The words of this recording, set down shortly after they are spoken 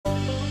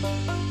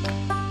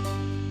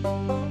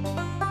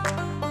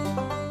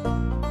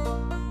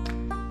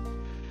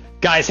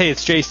Guys, hey,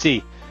 it's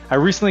JC. I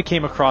recently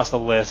came across a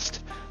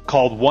list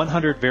called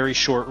 100 Very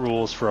Short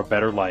Rules for a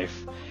Better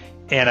Life.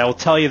 And I will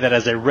tell you that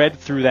as I read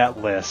through that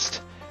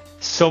list,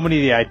 so many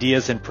of the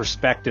ideas and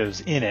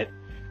perspectives in it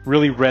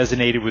really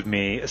resonated with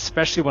me,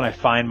 especially when I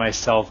find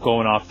myself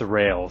going off the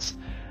rails.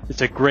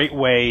 It's a great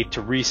way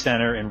to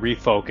recenter and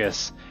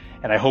refocus,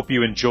 and I hope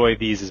you enjoy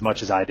these as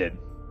much as I did.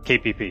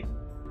 KPP.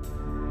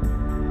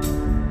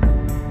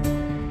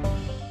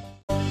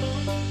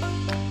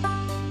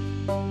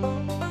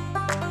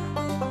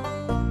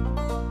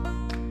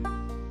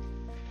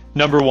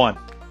 Number 1,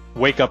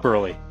 wake up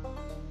early.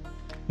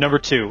 Number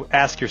 2,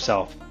 ask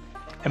yourself,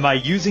 am I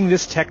using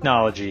this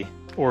technology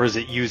or is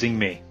it using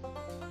me?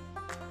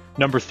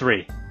 Number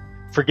 3,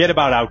 forget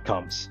about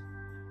outcomes.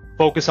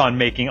 Focus on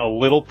making a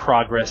little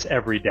progress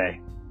every day.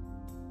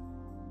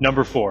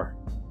 Number 4,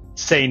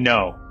 say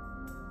no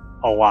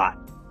a lot.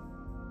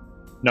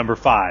 Number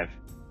 5,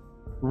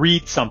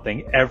 read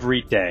something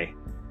every day.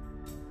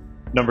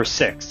 Number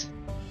 6,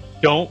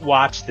 don't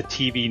watch the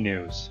TV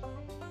news.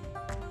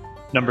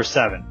 Number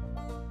 7,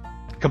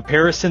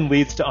 comparison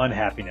leads to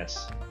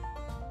unhappiness.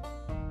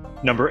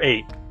 Number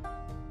 8,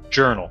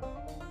 journal.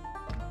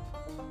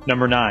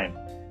 Number 9,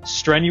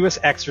 strenuous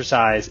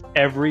exercise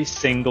every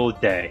single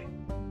day.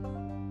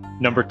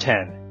 Number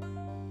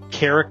 10,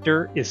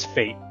 character is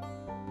fate.